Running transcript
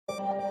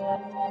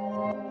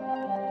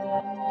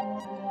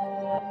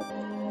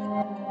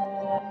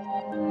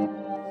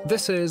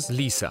This is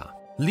Lisa.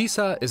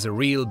 Lisa is a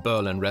real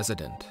Berlin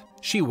resident.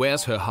 She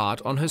wears her heart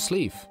on her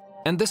sleeve.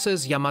 And this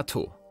is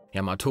Yamato.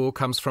 Yamato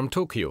comes from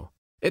Tokyo.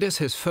 It is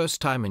his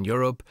first time in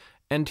Europe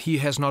and he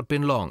has not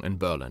been long in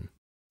Berlin.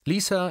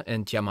 Lisa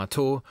and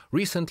Yamato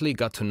recently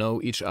got to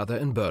know each other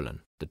in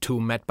Berlin. The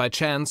two met by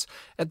chance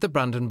at the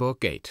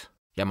Brandenburg Gate.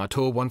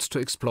 Yamato wants to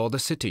explore the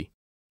city.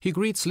 He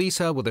greets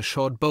Lisa with a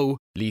short bow.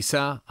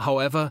 Lisa,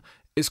 however,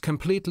 is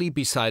completely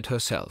beside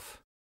herself.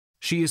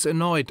 She is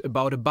annoyed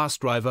about a bus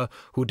driver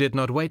who did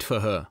not wait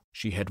for her.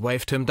 She had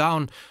waved him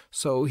down,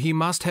 so he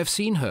must have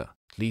seen her.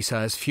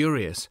 Lisa is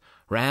furious,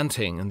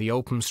 ranting in the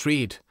open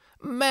street.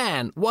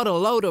 "Man, what a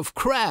load of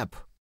crap!"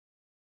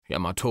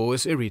 Yamato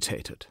is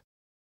irritated.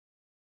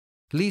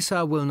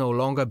 Lisa will no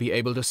longer be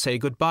able to say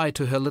goodbye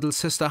to her little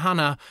sister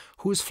Hannah,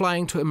 who is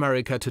flying to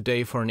America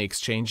today for an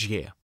exchange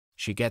year.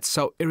 She gets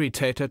so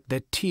irritated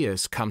that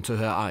tears come to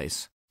her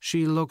eyes.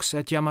 She looks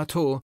at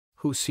Yamato,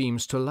 who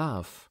seems to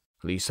laugh.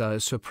 Lisa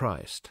is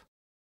surprised.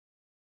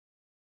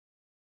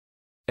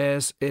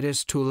 As it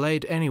is too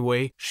late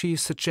anyway, she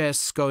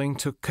suggests going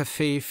to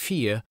Café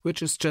 4,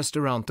 which is just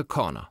around the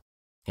corner.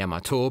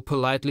 Yamato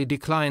politely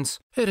declines.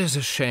 "It is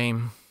a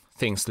shame,"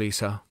 thinks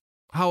Lisa.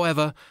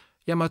 However,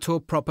 Yamato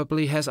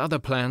probably has other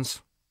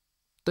plans.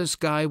 This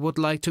guy would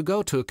like to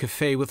go to a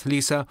cafe with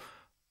Lisa,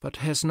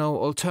 but has no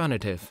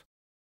alternative.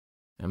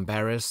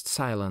 Embarrassed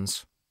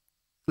silence.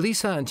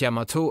 Lisa and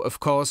Yamato, of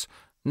course,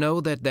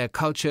 know that their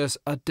cultures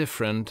are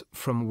different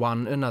from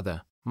one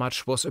another.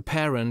 Much was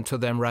apparent to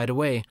them right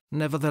away.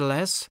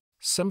 Nevertheless,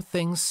 some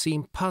things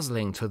seem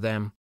puzzling to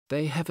them.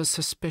 They have a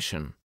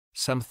suspicion.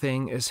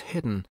 Something is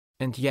hidden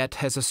and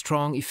yet has a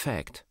strong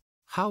effect.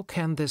 How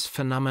can this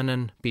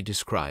phenomenon be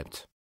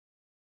described?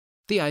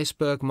 The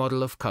iceberg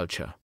model of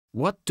culture.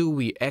 What do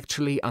we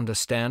actually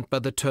understand by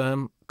the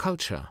term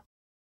culture?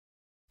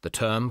 The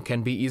term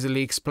can be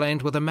easily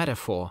explained with a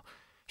metaphor.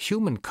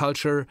 Human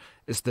culture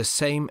is the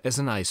same as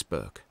an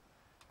iceberg.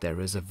 There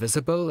is a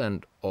visible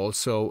and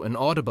also an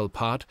audible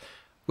part,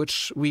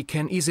 which we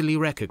can easily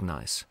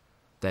recognize.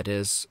 That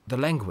is the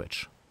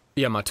language.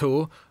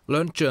 Yamato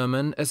learned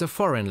German as a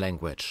foreign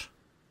language.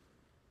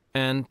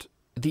 And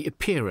the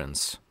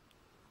appearance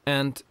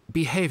and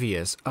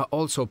behaviors are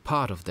also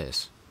part of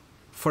this.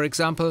 For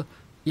example,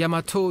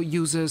 Yamato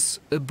uses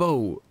a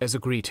bow as a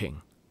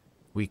greeting.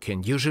 We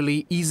can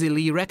usually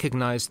easily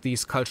recognize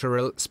these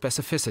cultural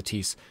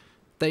specificities.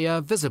 They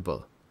are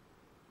visible.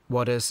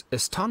 What is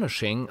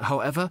astonishing,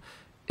 however,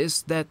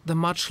 is that the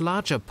much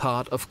larger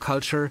part of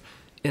culture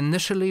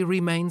initially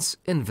remains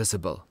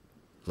invisible,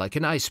 like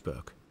an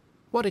iceberg.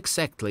 What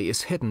exactly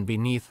is hidden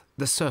beneath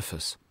the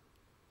surface?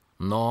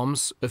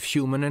 Norms of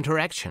human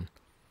interaction.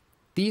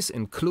 These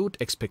include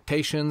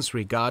expectations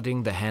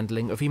regarding the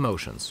handling of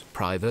emotions,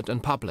 private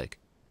and public.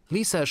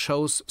 Lisa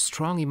shows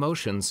strong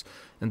emotions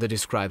in the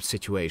described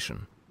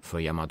situation.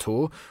 For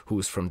Yamato,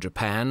 who's from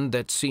Japan,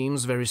 that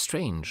seems very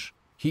strange.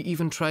 He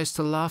even tries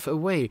to laugh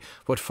away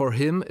what for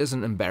him is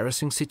an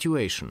embarrassing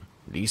situation.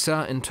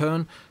 Lisa, in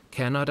turn,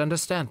 cannot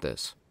understand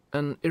this.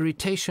 An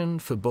irritation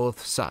for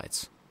both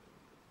sides.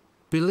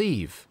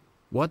 Believe.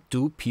 What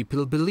do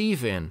people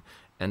believe in,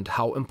 and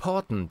how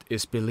important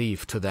is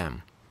belief to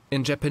them?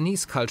 In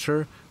Japanese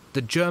culture,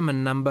 the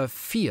German number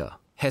 4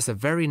 has a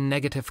very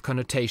negative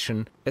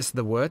connotation, as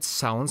the word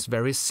sounds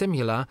very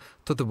similar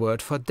to the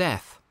word for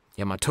death.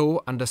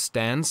 Yamato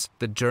understands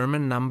the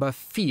German number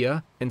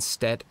 4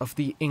 instead of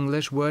the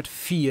English word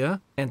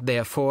fear and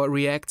therefore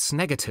reacts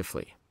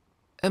negatively.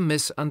 A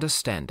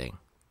misunderstanding.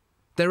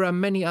 There are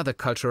many other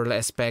cultural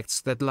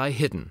aspects that lie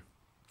hidden.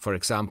 For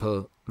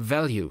example,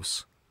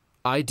 values,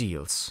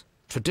 ideals,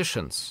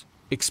 traditions,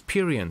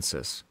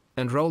 experiences,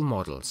 and role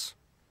models.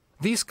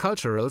 These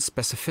cultural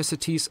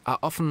specificities are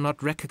often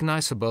not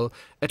recognizable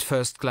at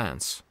first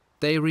glance.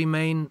 They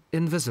remain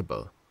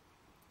invisible.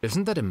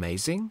 Isn't that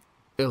amazing?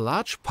 A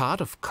large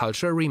part of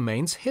culture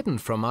remains hidden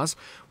from us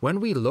when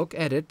we look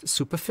at it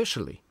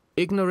superficially.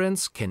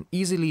 Ignorance can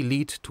easily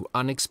lead to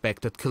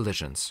unexpected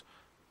collisions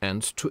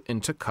and to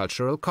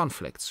intercultural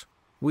conflicts.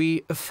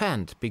 We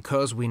offend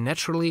because we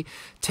naturally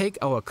take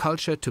our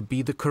culture to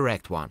be the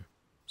correct one.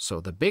 So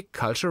the big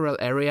cultural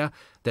area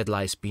that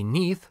lies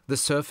beneath the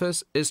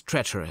surface is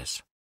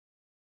treacherous.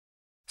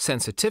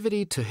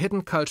 Sensitivity to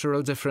hidden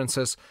cultural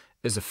differences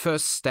is a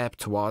first step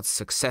towards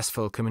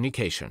successful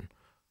communication.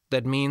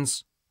 That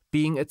means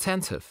being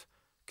attentive,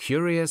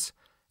 curious,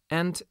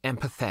 and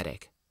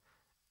empathetic.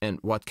 And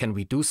what can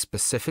we do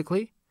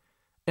specifically?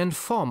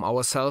 Inform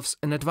ourselves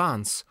in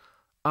advance,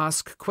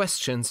 ask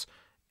questions,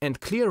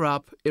 and clear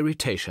up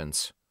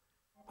irritations.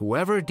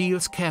 Whoever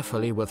deals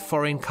carefully with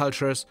foreign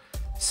cultures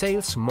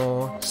sails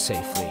more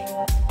safely.